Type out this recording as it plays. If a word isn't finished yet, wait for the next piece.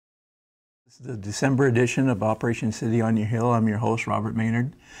This is the December edition of Operation City on Your Hill. I'm your host, Robert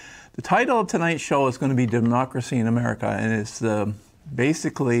Maynard. The title of tonight's show is going to be Democracy in America, and it's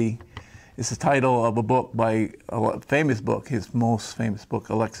basically the title of a book by a famous book, his most famous book,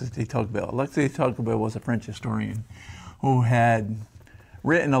 Alexis de Tocqueville. Alexis de Tocqueville was a French historian who had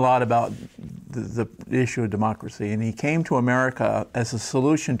written a lot about the issue of democracy, and he came to America as a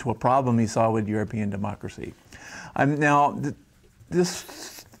solution to a problem he saw with European democracy.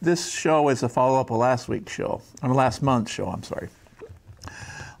 This show is a follow-up of last month's show, I'm sorry.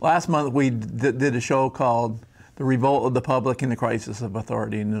 Last month we did a show called The Revolt of the Public and the Crisis of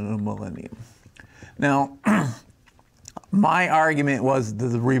Authority in the New Millennium. Now, my argument was that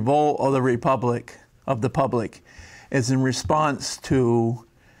the revolt of the public, is in response to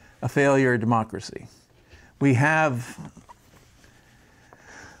a failure of democracy. We have,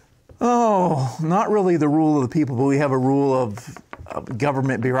 not really the rule of the people, but we have a rule of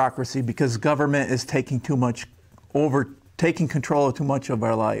government bureaucracy, because government is taking control of too much of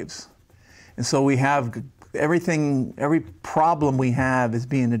our lives. And so we have every problem we have is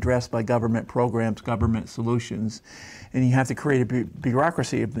being addressed by government programs, government solutions. And you have to create a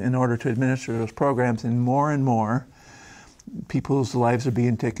bureaucracy in order to administer those programs, and more people's lives are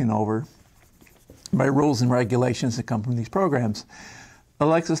being taken over by rules and regulations that come from these programs.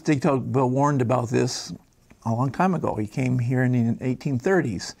 Alexis de Tocqueville warned about this a long time ago. He came here in the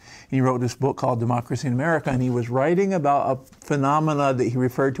 1830s. He wrote this book called Democracy in America, and he was writing about a phenomena that he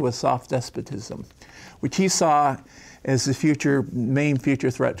referred to as soft despotism, which he saw as the main future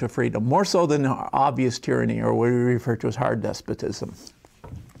threat to freedom, more so than obvious tyranny, or what we refer to as hard despotism.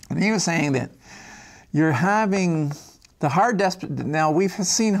 And he was saying that you're having the hard despotism. Now, we've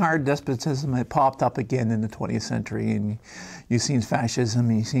seen hard despotism. It popped up again in the 20th century, and you've seen fascism,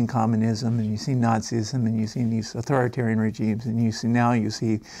 and you've seen communism, and you've seen Nazism, and you've seen these authoritarian regimes, and you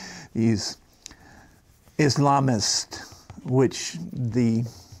see these Islamists, which the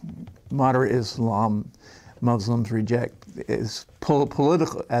moderate Islam Muslims reject as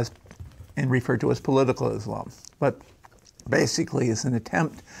political, and refer to as political Islam. But basically, it's an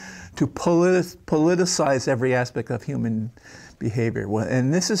attempt to politicize every aspect of human behavior.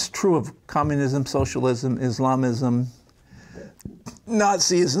 And this is true of communism, socialism, Islamism,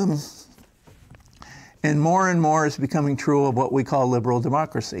 Nazism, and more is becoming true of what we call liberal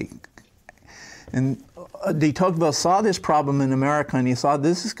democracy. And de Tocqueville saw this problem in America, and he saw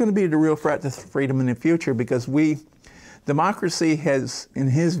this is going to be the real threat to freedom in the future, because democracy has, in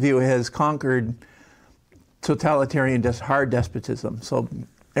his view, has conquered totalitarian, hard despotism. So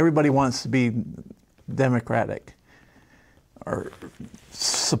everybody wants to be democratic, or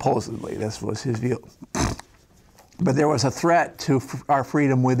supposedly, this was his view. But there was a threat to our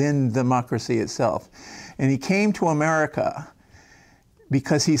freedom within democracy itself. And he came to America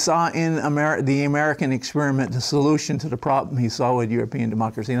because he saw in the American experiment the solution to the problem he saw with European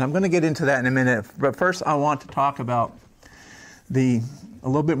democracy. And I'm going to get into that in a minute. But first, I want to talk about a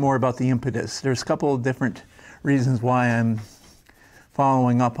little bit more about the impetus. There's a couple of different reasons why I'm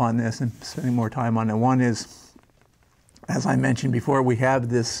following up on this and spending more time on it. One is, as I mentioned before, we have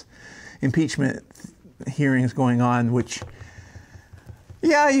this impeachment hearings going on, which, you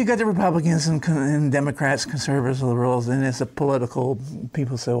got the Republicans and Democrats, conservatives, liberals, and it's a political,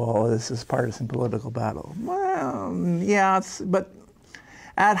 people say, well, this is partisan political battle. Well, yeah, but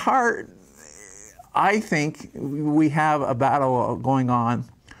at heart, I think we have a battle going on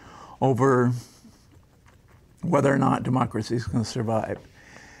over whether or not democracy is going to survive,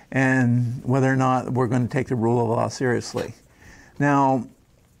 and whether or not we're going to take the rule of law seriously. Now,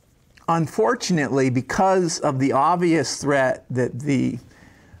 unfortunately, because of the obvious threat that the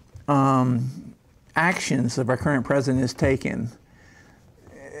actions of our current president has taken,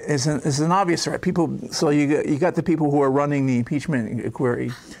 is an obvious threat. So you got the people who are running the impeachment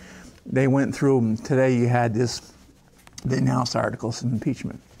inquiry. They went through, today you had they announced articles of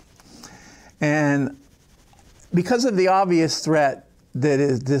impeachment. And because of the obvious threat that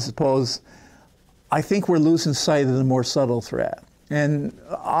is disposed, I think we're losing sight of the more subtle threat. And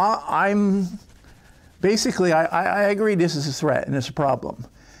I agree this is a threat and it's a problem.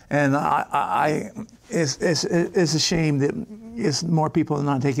 And it's a shame that more people are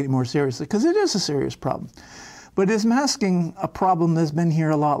not taking it more seriously, because it is a serious problem. But it's masking a problem that's been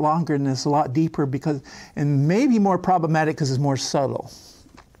here a lot longer and it's a lot deeper, and maybe more problematic because it's more subtle.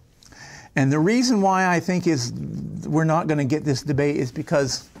 And the reason why I think we're not going to get this debate is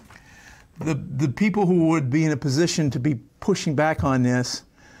because the people who would be in a position to be pushing back on this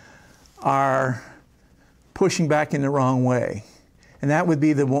are pushing back in the wrong way. And that would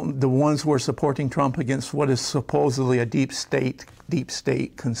be the ones who are supporting Trump against what is supposedly a deep state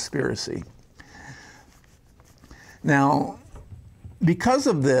conspiracy. Now, because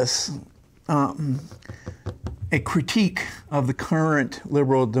of this, a critique of the current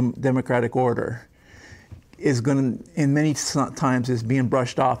liberal democratic order is going to, in many times, is being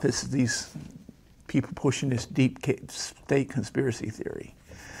brushed off as these people pushing this deep state conspiracy theory.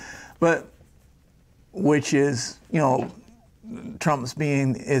 But, which is, you know, Trump's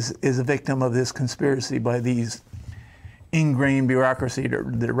is a victim of this conspiracy by these ingrained bureaucracy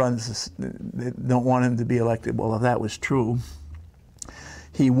that runs this, that don't want him to be elected. Well, if that was true,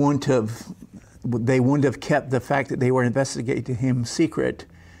 they wouldn't have kept the fact that they were investigating him secret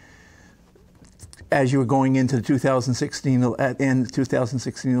as you were going into the 2016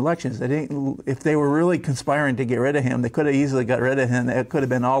 elections. They didn't, if they were really conspiring to get rid of him, they could have easily got rid of him. It could have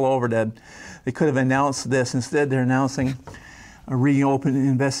been all over them. They could have announced this. Instead, they're announcing a reopened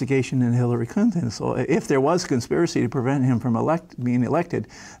investigation into Hillary Clinton. So if there was conspiracy to prevent him from being elected,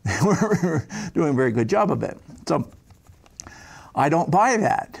 they were doing a very good job of it. So I don't buy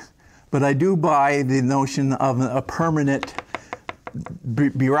that, but I do buy the notion of a permanent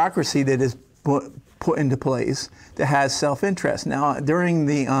bureaucracy that is put into place that has self-interest. Now, during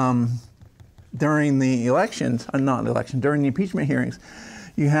the elections, during the impeachment hearings,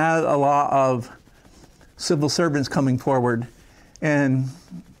 you had a lot of civil servants coming forward, and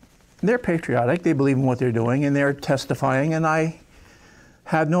they're patriotic. They believe in what they're doing, and they're testifying. And I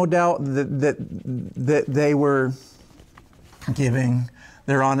have no doubt that they were giving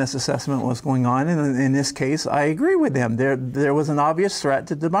their honest assessment of what's going on. And in this case, I agree with them. There was an obvious threat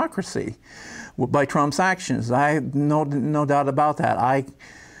to democracy by Trump's actions. I have no doubt about that.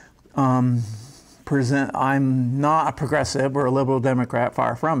 I'm not a progressive or a liberal Democrat,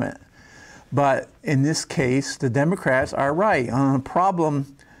 far from it. But in this case, the Democrats are right.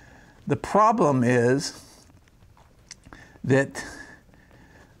 The problem is that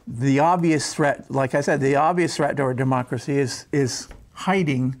the obvious threat, like I said, the obvious threat to our democracy is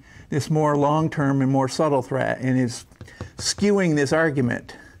hiding this more long-term and more subtle threat, and is skewing this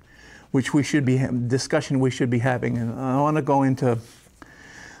argument, which we should be discussion we should be having. And I want to go into.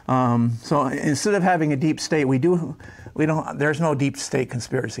 So instead of having a deep state, there's no deep state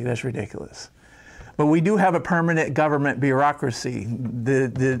conspiracy. That's ridiculous. But we do have a permanent government bureaucracy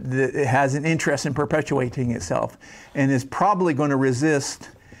that has an interest in perpetuating itself and is probably going to resist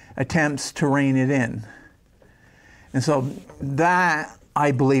attempts to rein it in. And so that,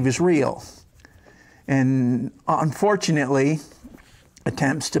 I believe, is real. And unfortunately,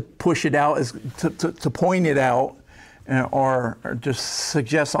 attempts to push it out, to point it out, or just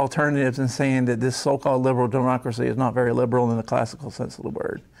suggest alternatives and saying that this so-called liberal democracy is not very liberal in the classical sense of the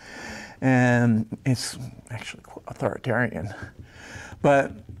word. And it's actually authoritarian.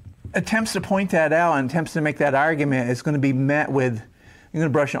 But attempts to point that out and attempts to make that argument is going to be met with, you're going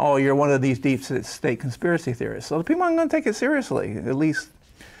to brush, oh, you're one of these deep state conspiracy theorists. So the people aren't going to take it seriously. At least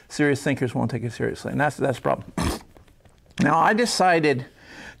serious thinkers won't take it seriously. And that's the problem. Now, I decided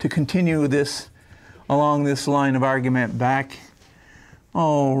to continue this along this line of argument back,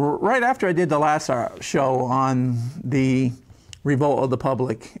 right after I did the last show on the revolt of the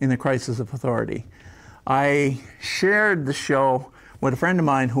public in the crisis of authority. I shared the show with a friend of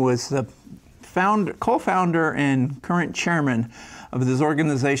mine who is the co-founder and current chairman of this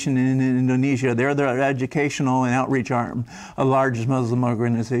organization in Indonesia. They're the educational and outreach arm of the largest Muslim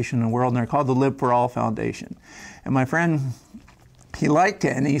organization in the world, and they're called the Live for All Foundation. And my friend, he liked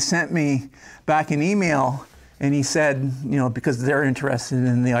it, and he sent me back an email, and he said, you know, because they're interested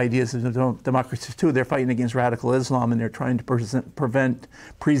in the ideas of democracy too, they're fighting against radical Islam, and they're trying to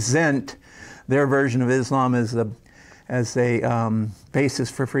present their version of Islam as a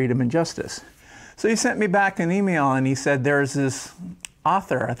basis for freedom and justice. So he sent me back an email, and he said, there's this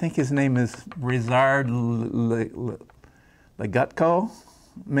author, I think his name is Ryszard Legutko.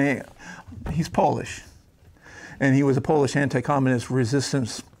 He's Polish. And he was a Polish anti-communist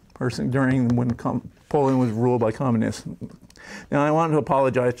resistance person during when Poland was ruled by communists. Now, I want to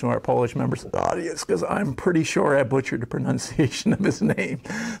apologize to our Polish members of the audience because I'm pretty sure I butchered the pronunciation of his name.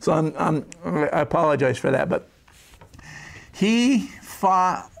 So I apologize for that. But he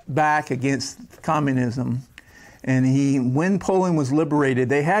fought back against communism, and when Poland was liberated,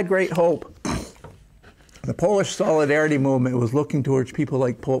 they had great hope. The Polish Solidarity movement was looking towards people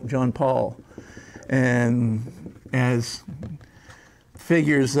like Pope John Paul, and as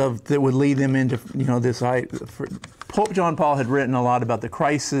figures that would lead them into, you know, this. Pope John Paul had written a lot about the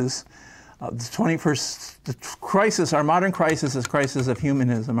crisis, the 21st the crisis. Our modern crisis is crisis of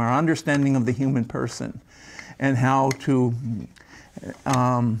humanism, our understanding of the human person, and how to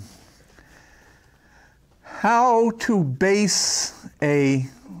base a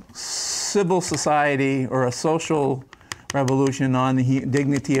civil society or a social revolution on the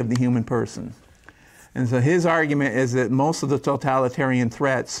dignity of the human person. And so his argument is that most of the totalitarian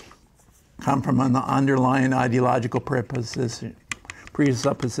threats come from an underlying ideological presupposition,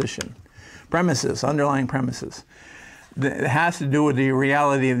 underlying premises. It has to do with the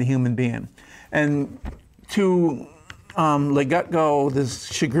reality of the human being. And to Legutko's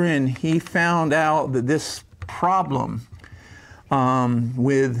chagrin, he found out that this problem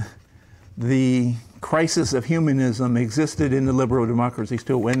with the crisis of humanism existed in the liberal democracies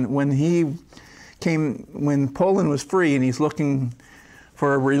too. When Poland was free and he's looking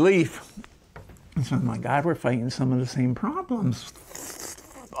for a relief, he said, "My God, we're fighting some of the same problems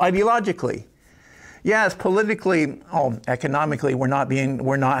ideologically. Yes, politically, economically, we're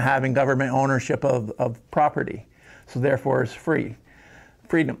not having government ownership of property, so therefore it's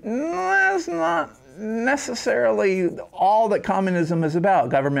freedom. That's not necessarily all that communism is about,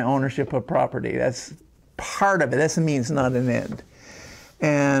 government ownership of property. That's part of it. That's a means, not an end.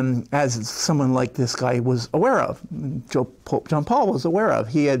 And as someone like this guy was aware of, Pope John Paul was aware of,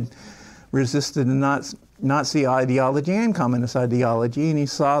 he had resisted the Nazi ideology and communist ideology, and he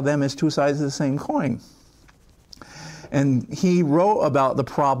saw them as two sides of the same coin. And he wrote about the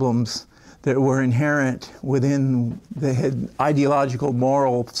problems that were inherent within the ideological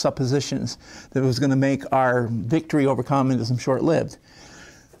moral suppositions that was going to make our victory over communism short-lived.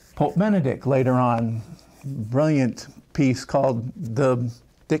 Pope Benedict later on, brilliant piece called The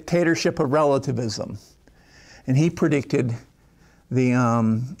Dictatorship of Relativism. And he predicted the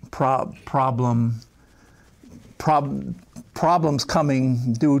problems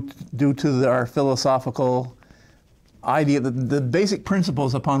coming due to our philosophical idea, the basic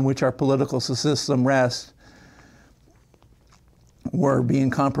principles upon which our political system rests were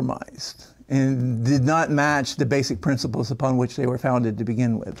being compromised and did not match the basic principles upon which they were founded to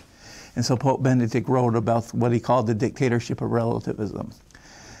begin with. And so Pope Benedict wrote about what he called the dictatorship of relativism.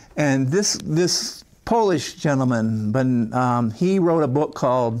 And this Polish gentleman, he wrote a book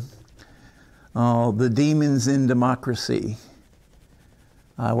called The Demons in Democracy.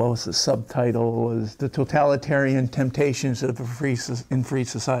 What was the subtitle? Was The Totalitarian Temptations of Free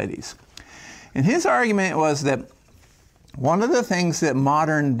Societies. And his argument was that one of the things that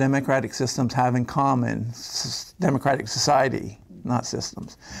modern democratic systems have in common, democratic society, not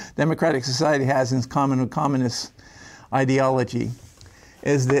systems, democratic society has in common with communist ideology,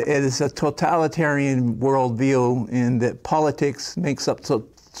 is that it is a totalitarian worldview in that politics makes up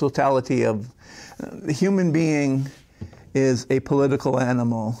totality of the human being is a political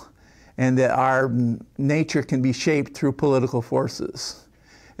animal, and that our nature can be shaped through political forces.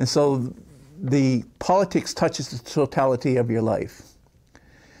 And so the politics touches the totality of your life.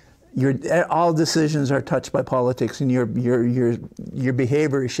 All decisions are touched by politics, and your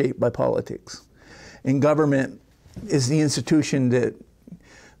behavior is shaped by politics. And government is the institution that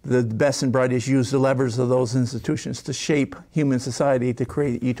the best and brightest use the levers of those institutions to shape human society, to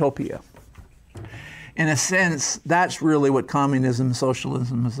create utopia. In a sense, that's really what communism and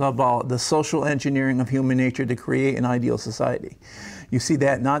socialism is about, the social engineering of human nature to create an ideal society. You see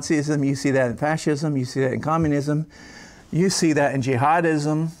that in Nazism, you see that in fascism, you see that in communism, you see that in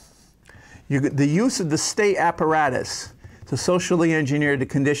jihadism. The use of the state apparatus to socially engineer the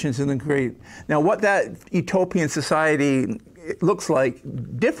conditions and then create. Now, what that utopian society looks like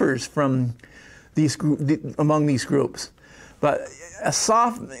differs from among these groups. But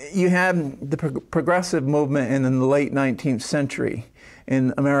you had the progressive movement in the late 19th century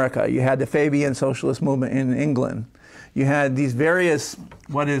in America. You had the Fabian socialist movement in England. You had these various,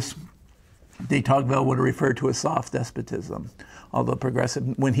 de Tocqueville would have referred to as soft despotism. Although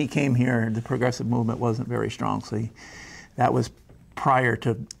when he came here, the progressive movement wasn't very strong. So that was prior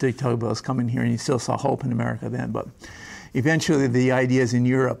to de Tocqueville's coming here, and he still saw hope in America then. But eventually the ideas in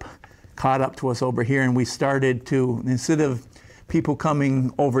Europe caught up to us over here, and we started to, instead of people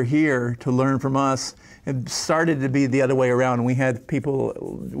coming over here to learn from us, it started to be the other way around. We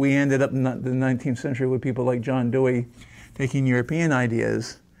ended up in the 19th century with people like John Dewey taking European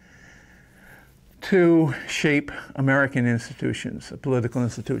ideas to shape American institutions, political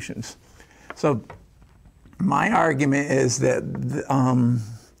institutions. So my argument is that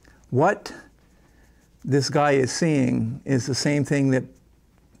what this guy is seeing is the same thing that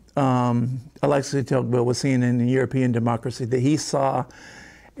Alexis de Tocqueville was seeing in the European democracy, that he saw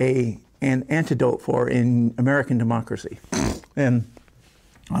an antidote for in American democracy. And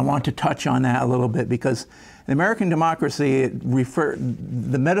I want to touch on that a little bit, because in American democracy,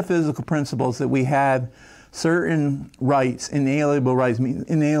 the metaphysical principles that we had certain rights, inalienable rights.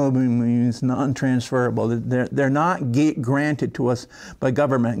 Inalienable means non-transferable. They're not granted to us by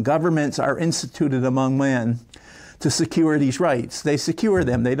government. Governments are instituted among men to secure these rights. They secure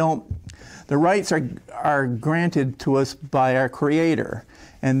them. They don't. The rights are granted to us by our Creator.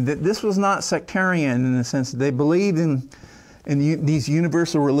 And this was not sectarian in the sense that they believed in these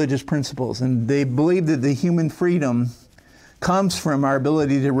universal religious principles, and they believed that the human freedom comes from our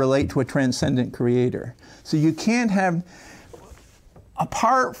ability to relate to a transcendent Creator. So you can't have,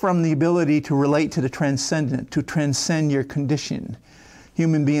 apart from the ability to relate to the transcendent, to transcend your condition,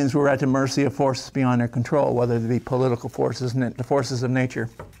 human beings were at the mercy of forces beyond their control, whether they be political forces, the forces of nature.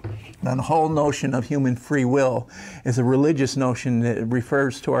 And the whole notion of human free will is a religious notion that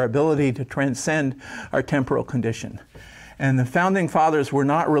refers to our ability to transcend our temporal condition. And the founding fathers were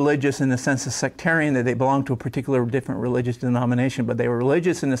not religious in the sense of sectarian, that they belonged to a particular different religious denomination, but they were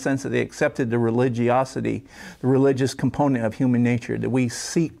religious in the sense that they accepted the religiosity, the religious component of human nature, that we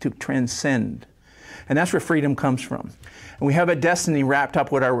seek to transcend. And that's where freedom comes from. And we have a destiny wrapped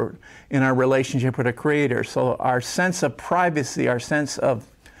up with in our relationship with our Creator. So our sense of privacy, our sense of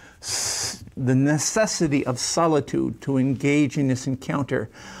the necessity of solitude to engage in this encounter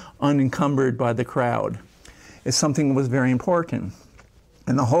unencumbered by the crowd is something that was very important.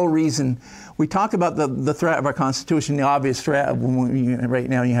 And the whole reason we talk about the threat of our Constitution, the obvious threat of right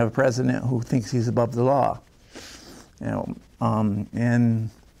now you have a president who thinks he's above the law.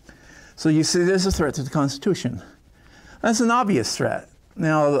 And so you see there's a threat to the Constitution. That's an obvious threat.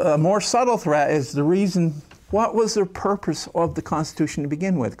 Now, a more subtle threat is the reason, what was the purpose of the Constitution to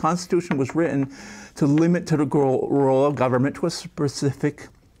begin with? The Constitution was written to limit the role of government to a specific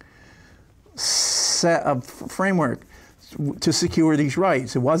set of framework to secure these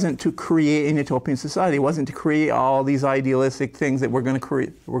rights. It wasn't to create an utopian society. It wasn't to create all these idealistic things that we're going to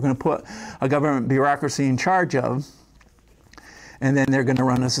create. We're going to put a government bureaucracy in charge of, and then they're going to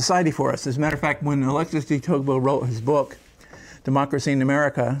run a society for us. As a matter of fact, when Alexis de Tocqueville wrote his book, Democracy in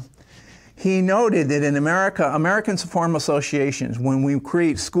America, he noted that in America, Americans form associations. When we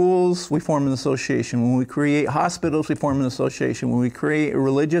create schools, we form an association. When we create hospitals, we form an association. When we create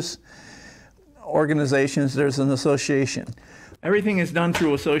religious organizations, there's an association. Everything is done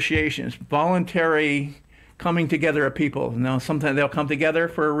through associations, voluntary coming together of people. Now, sometimes they'll come together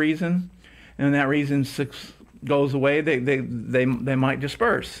for a reason, and when that reason goes away, they might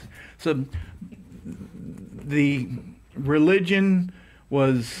disperse. So the religion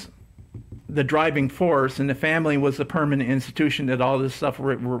was the driving force, and the family was the permanent institution that all this stuff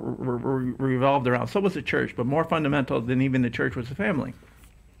revolved around. So was the church, but more fundamental than even the church was the family.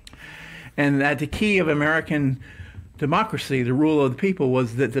 And that the key of American democracy, the rule of the people,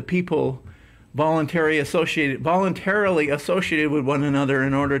 was that the people voluntarily associated with one another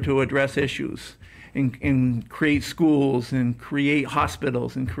in order to address issues and create schools and create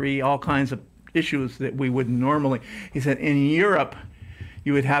hospitals and create all kinds of issues that we would normally. He said in Europe,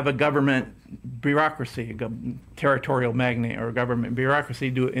 you would have a government bureaucracy, a territorial magnate or a government bureaucracy.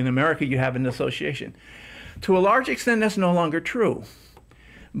 In America, you have an association. To a large extent, that's no longer true.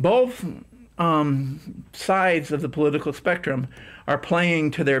 Both sides of the political spectrum are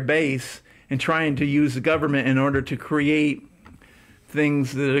playing to their base and trying to use the government in order to create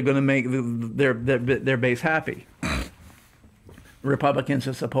things that are going to make their base happy. Republicans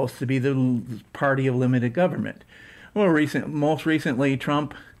are supposed to be the party of limited government. Well, most recently,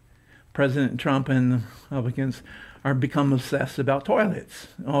 President Trump and the Republicans are become obsessed about toilets.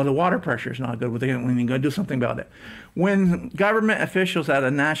 Oh, the water pressure is not good. They're going to do something about it. When government officials at a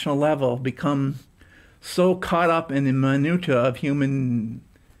national level become so caught up in the minutiae of human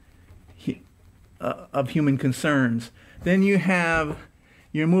concerns, then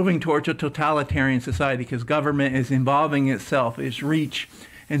you're moving towards a totalitarian society because government is involving itself, its reach,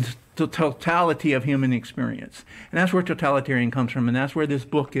 in the totality of human experience. And that's where totalitarian comes from, and that's where this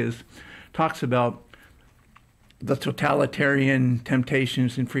book talks about the totalitarian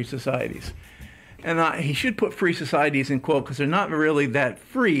temptations in free societies. And he should put free societies in quote because they're not really that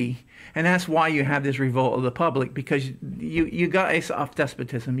free, and that's why you have this revolt of the public, because you got a soft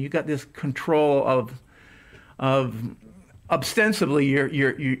despotism, you got this control of ostensibly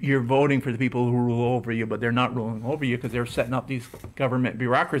you're voting for the people who rule over you, but they're not ruling over you because they're setting up these government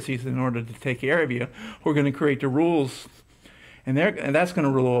bureaucracies in order to take care of you, who are going to create the rules, and that's going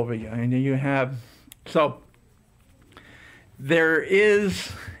to rule over you. And then you have, so there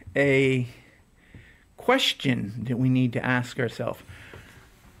is a question that we need to ask ourselves.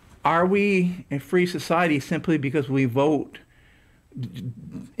 Are we a free society simply because we vote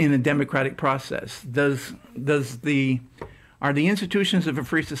in a democratic process? Are the institutions of a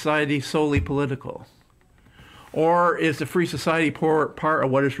free society solely political? Or is the free society part of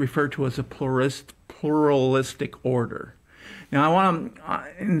what is referred to as a pluralistic order? Now, I want to,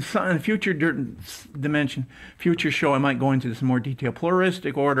 in a future dimension, future show, I might go into this in more detail.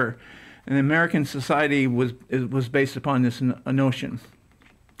 Pluralistic order in American society was based upon this notion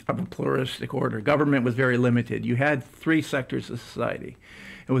of a pluralistic order. Government was very limited. You had three sectors of society.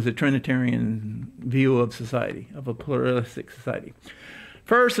 It was a Trinitarian view of society, of a pluralistic society.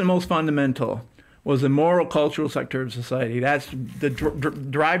 First and most fundamental was the moral cultural sector of society. That's the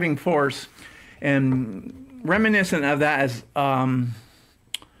driving force, and reminiscent of that is Adam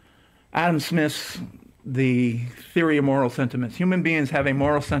Smith's The Theory of Moral Sentiments. Human beings have a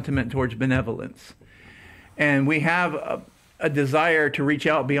moral sentiment towards benevolence, and we have a desire to reach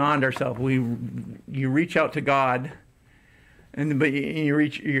out beyond ourselves. You reach out to God, but you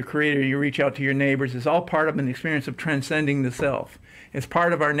reach your Creator. You reach out to your neighbors. It's all part of an experience of transcending the self. It's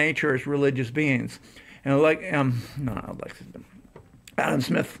part of our nature as religious beings. And Adam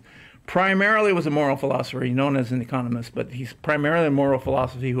Smith primarily was a moral philosopher, known as an economist, but he's primarily a moral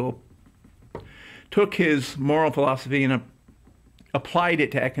philosopher who took his moral philosophy and applied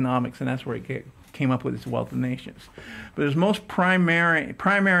it to economics, and that's where he came up with his Wealth of Nations. But his most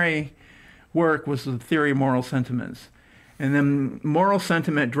primary work was the Theory of Moral Sentiments. And then moral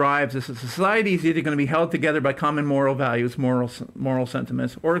sentiment drives this. A society is either going to be held together by common moral values, moral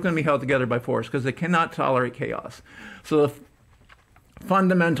sentiments, or it's going to be held together by force, because they cannot tolerate chaos. So the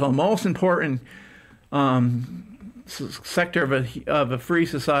fundamental, most important sector of a free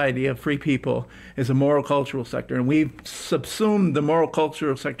society, of free people, is a moral cultural sector. And we've subsumed the moral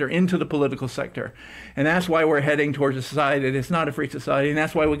cultural sector into the political sector. And that's why we're heading towards a society that is not a free society. And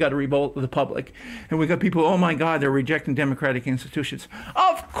that's why we got to revolt with the public. And we got people, oh my God, they're rejecting democratic institutions.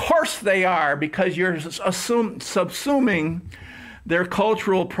 Of course they are, because you're subsuming their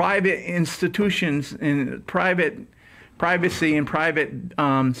cultural private institutions and privacy and private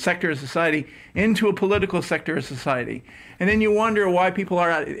sector of society into a political sector of society. And then you wonder why people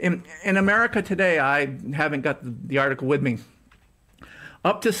are in America today. I haven't got the article with me.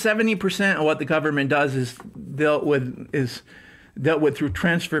 Up to 70% of what the government does is dealt with through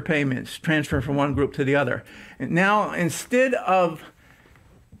transfer payments, transfer from one group to the other. And now, instead of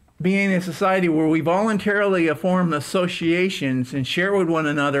being a society where we voluntarily form associations and share with one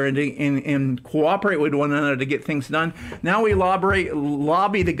another and cooperate with one another to get things done, now we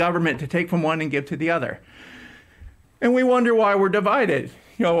lobby the government to take from one and give to the other. And we wonder why we're divided.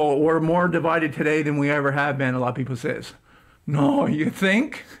 We're more divided today than we ever have been, a lot of people says. No, you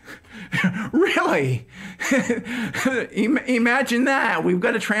think? Really? Imagine that. We've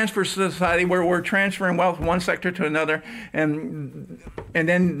got a transfer society where we're transferring wealth from one sector to another, and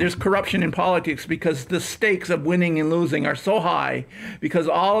then there's corruption in politics because the stakes of winning and losing are so high, because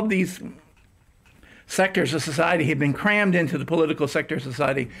all of these sectors of society have been crammed into the political sector of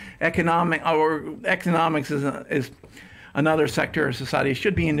society. Economics is another sector of society. It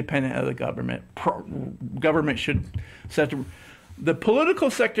should be independent of the government. Government should set the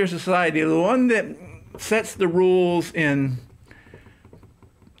political sector of society, the one that sets the rules and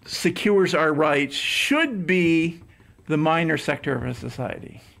secures our rights, should be the minor sector of a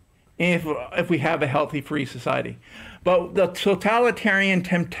society, if we have a healthy, free society. But the totalitarian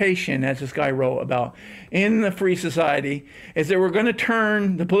temptation, as this guy wrote about, in the free society, is that we're going to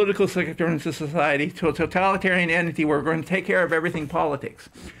turn the political sector into society to a totalitarian entity where we're going to take care of everything politics.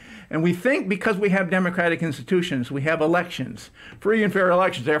 And we think because we have democratic institutions, we have elections, free and fair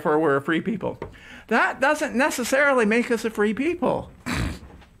elections, therefore we're a free people. That doesn't necessarily make us a free people.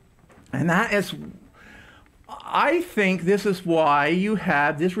 And that is, I think this is why you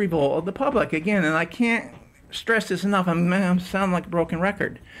have this revolt of the public. Again, and I can't stress this enough. I sound like a broken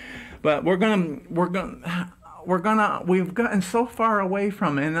record. But we've gotten so far away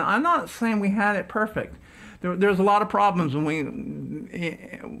from it. And I'm not saying we had it perfect. There's a lot of problems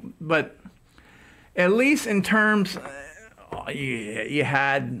but at least in terms, we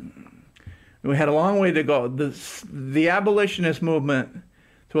had a long way to go. The abolitionist movement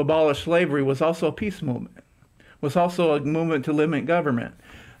to abolish slavery was also a peace movement, was also a movement to limit government.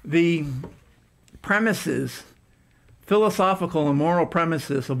 The premises, philosophical and moral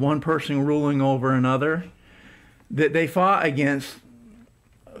premises of one person ruling over another that they fought against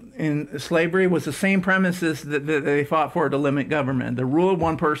in slavery was the same premises that they fought for to limit government. The rule of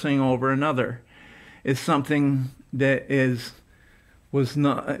one person over another is something that was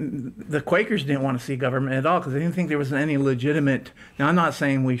not. The Quakers didn't want to see government at all because they didn't think there was any legitimate. Now, I'm not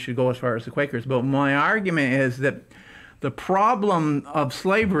saying we should go as far as the Quakers, but my argument is that the problem of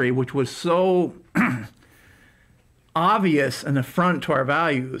slavery, which was so obvious an affront to our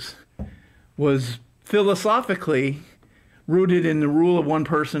values, was philosophically rooted in the rule of one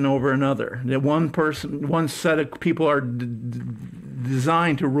person over another. That one person, one set of people are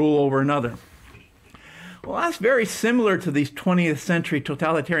designed to rule over another. Well, that's very similar to these 20th century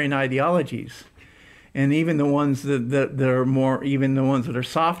totalitarian ideologies, and even the ones that are more, even the ones that are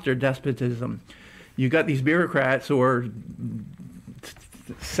softer, despotism. You got these bureaucrats who are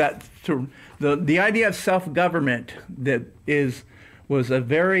set to the idea of self-government that was a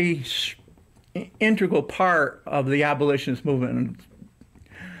very integral part of the abolitionist movement.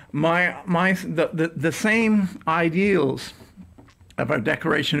 The same ideals of our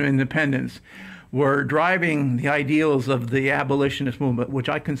Declaration of Independence were driving the ideals of the abolitionist movement, which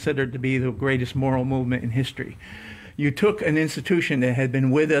I considered to be the greatest moral movement in history. You took an institution that had been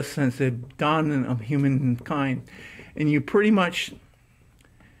with us since the dawn of humankind, and you pretty much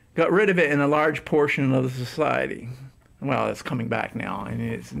got rid of it in a large portion of the society. Well, it's coming back now, and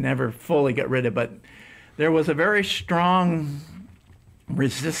it's never fully got rid of, but there was a very strong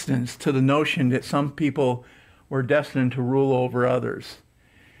resistance to the notion that some people were destined to rule over others.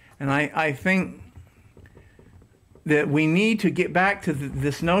 And I think that we need to get back to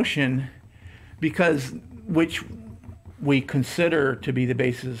this notion, because which we consider to be the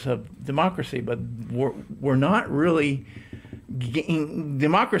basis of democracy, but we're not really.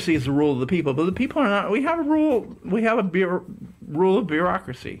 Democracy is the rule of the people, but the people are not. We have a rule. We have a rule of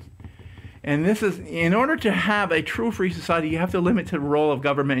bureaucracy, and this is, in order to have a true free society, you have to limit to the role of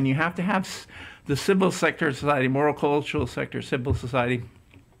government, and you have to have the civil sector of society, moral cultural sector, civil society,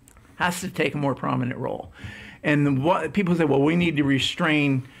 has to take a more prominent role. And what people say, well, we need to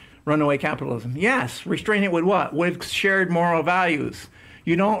restrain runaway capitalism. Yes, restrain it with what? With shared moral values.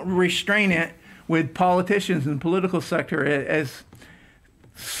 You don't restrain it with politicians and the political sector as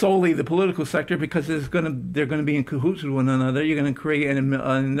solely the political sector, because they're going to be in cahoots with one another. You're going to create an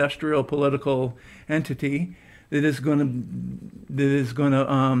industrial political entity that is going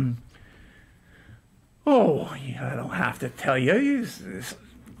to oh, I don't have to tell you.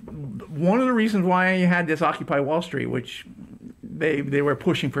 One of the reasons why you had this Occupy Wall Street, which they were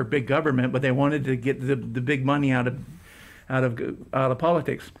pushing for big government, but they wanted to get the big money out of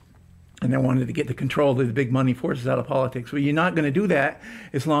politics. And they wanted to get the control of the big money forces out of politics. Well, you're not going to do that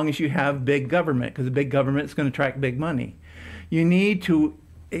as long as you have big government, because the big government is going to attract big money. You need to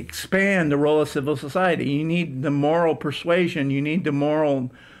expand the role of civil society. You need the moral persuasion. You need the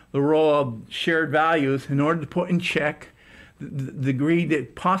role of shared values in order to put in check the greed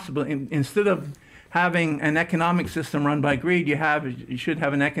that possibly, instead of having an economic system run by greed, you should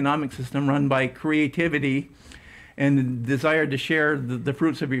have an economic system run by creativity and the desire to share the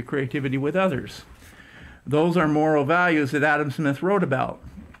fruits of your creativity with others. Those are moral values that Adam Smith wrote about.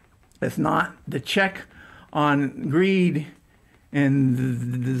 It's not the check on greed and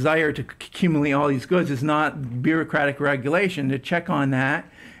the desire to accumulate all these goods is not bureaucratic regulation. The check on that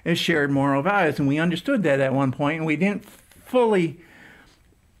is shared moral values. And we understood that at one point, and we didn't fully,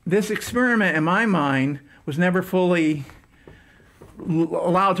 this experiment in my mind was never fully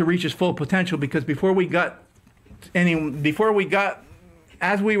allowed to reach its full potential, because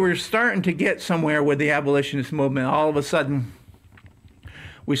as we were starting to get somewhere with the abolitionist movement, all of a sudden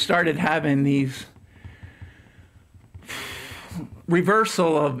we started having these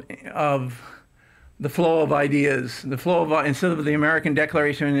reversal of the flow of ideas, instead of the American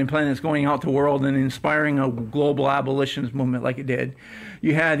Declaration of Independence going out to the world and inspiring a global abolitionist movement like it did,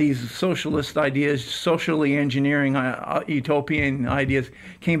 you had these socialist ideas, socially engineering utopian ideas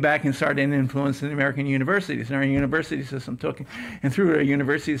came back and started influencing the American universities. And our university system took, and through our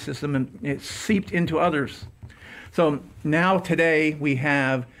university system, it seeped into others. So now today we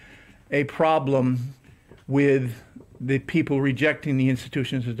have a problem with the people rejecting the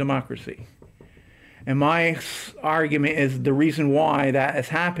institutions of democracy. And my argument is the reason why that has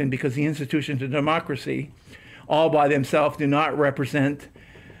happened, because the institutions of democracy all by themselves do not represent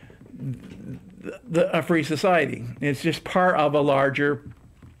a free society. It's just part of a larger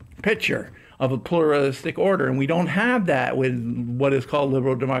picture of a pluralistic order. And we don't have that with what is called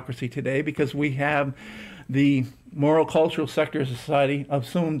liberal democracy today, because we have the moral cultural sector of society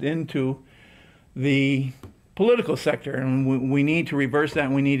assumed into the political sector. And we need to reverse that,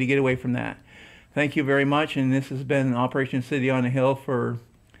 and we need to get away from that. Thank you very much, and this has been Operation City on a Hill for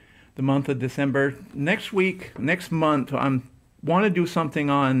the month of December. Next month, I want to do something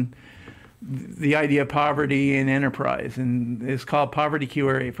on the idea of poverty and enterprise, and it's called Poverty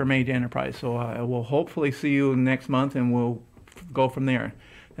Cure from Aid to Enterprise. So I will hopefully see you next month, and we'll go from there.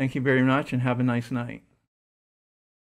 Thank you very much, and have a nice night.